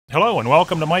Hello and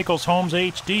welcome to Michael's Homes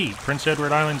HD, Prince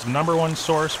Edward Island's #1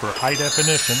 source for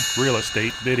high-definition real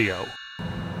estate video.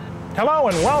 Hello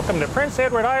and welcome to Prince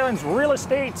Edward Island's Real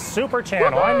Estate Super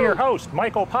Channel. I'm your host,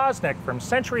 Michael Posnick from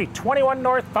Century 21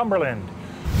 Northumberland,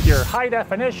 your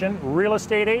high-definition real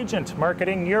estate agent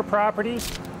marketing your properties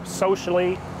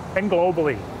socially and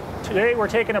globally. Today we're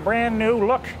taking a brand new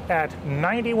look at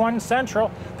 91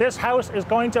 Central. This house is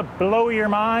going to blow your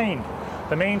mind.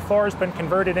 The main floor has been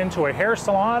converted into a hair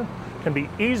salon, can be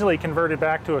easily converted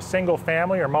back to a single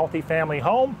family or multi-family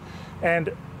home, and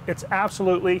it's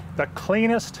absolutely the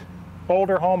cleanest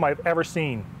older home I've ever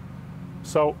seen.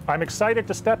 So I'm excited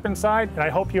to step inside, and I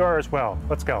hope you are as well.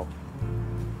 Let's go.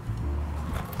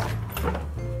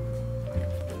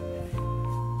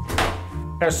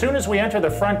 As soon as we enter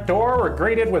the front door, we're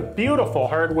greeted with beautiful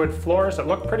hardwood floors that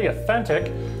look pretty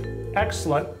authentic,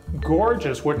 excellent,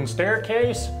 gorgeous wooden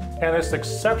staircase, and this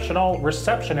exceptional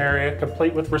reception area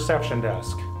complete with reception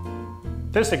desk.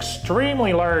 This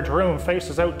extremely large room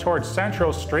faces out towards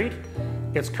Central Street.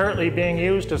 It's currently being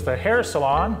used as the hair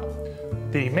salon.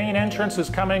 The main entrance is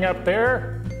coming up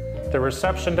there, the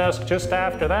reception desk just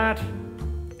after that,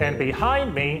 and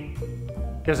behind me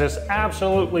is this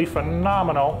absolutely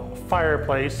phenomenal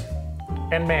fireplace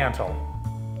and mantle.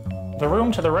 The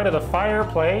room to the right of the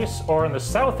fireplace, or in the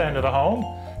south end of the home,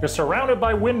 is surrounded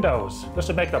by windows. This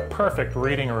would make the perfect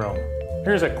reading room.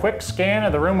 Here's a quick scan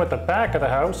of the room at the back of the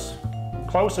house,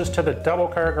 closest to the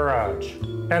double-car garage.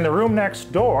 And the room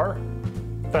next door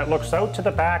that looks out to the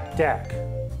back deck.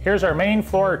 Here's our main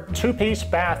floor two-piece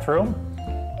bathroom.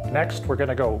 Next, we're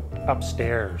gonna go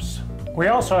upstairs. We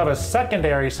also have a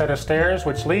secondary set of stairs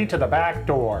which lead to the back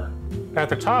door. At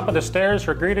the top of the stairs,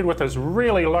 we're greeted with this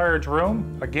really large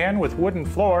room, again with wooden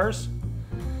floors.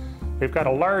 We've got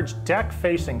a large deck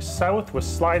facing south with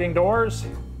sliding doors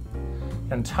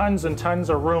and tons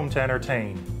of room to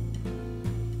entertain.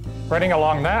 Running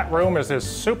along that room is this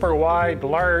super wide,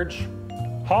 large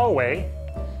hallway,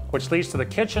 which leads to the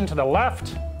kitchen to the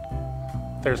left.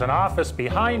 There's an office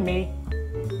behind me,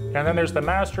 and then there's the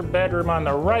master bedroom on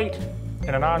the right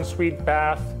and an ensuite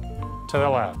bath to the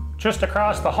left. Just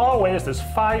across the hallway is this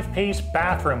 5-piece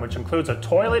bathroom, which includes a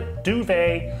toilet,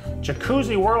 duvet,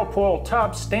 jacuzzi whirlpool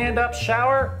tub, stand-up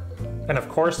shower, and of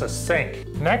course a sink.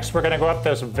 Next, we're gonna go up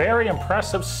this very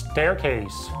impressive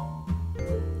staircase.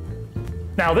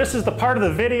 Now this is the part of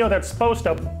the video that's supposed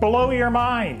to blow your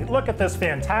mind. Look at this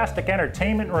fantastic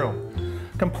entertainment room,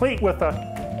 complete with a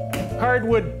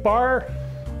hardwood bar,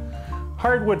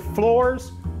 hardwood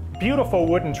floors, beautiful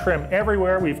wooden trim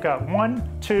everywhere. We've got 1,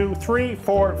 2, 3,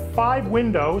 4, 5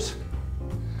 windows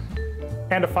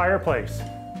and a fireplace.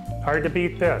 Hard to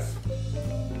beat this.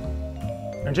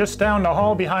 And just down the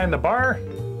hall behind the bar,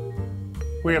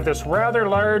 we have this rather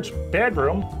large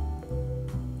bedroom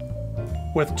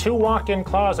with 2 walk-in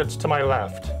closets to my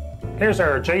left. Here's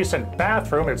our adjacent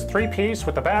bathroom. It's 3-piece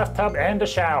with a bathtub and a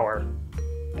shower.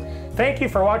 Thank you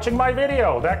for watching my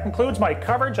video. That concludes my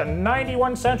coverage on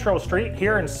 91 Central Street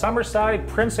here in Summerside,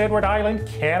 Prince Edward Island,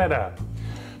 Canada.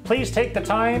 Please take the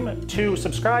time to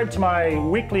subscribe to my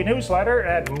weekly newsletter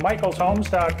at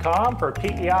michaelshomes.com for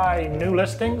PEI new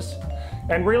listings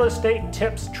and real estate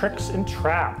tips, tricks, and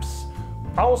traps.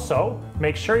 Also,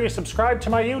 make sure you subscribe to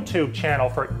my YouTube channel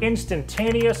for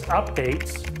instantaneous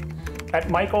updates at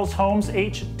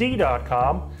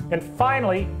michaelshomeshd.com. And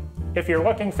finally, if you're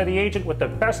looking for the agent with the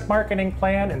best marketing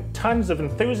plan and tons of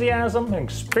enthusiasm and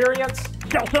experience,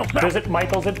 visit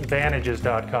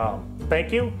michaelsadvantages.com.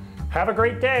 Thank you, have a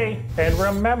great day, and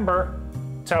remember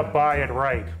to buy it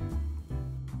right.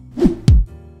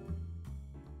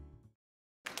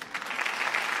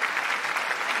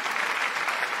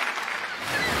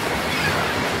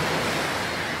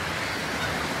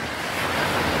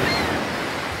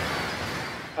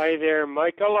 Hi there,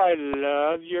 Michael. I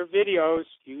love your videos.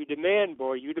 You demand,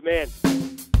 boy, you demand.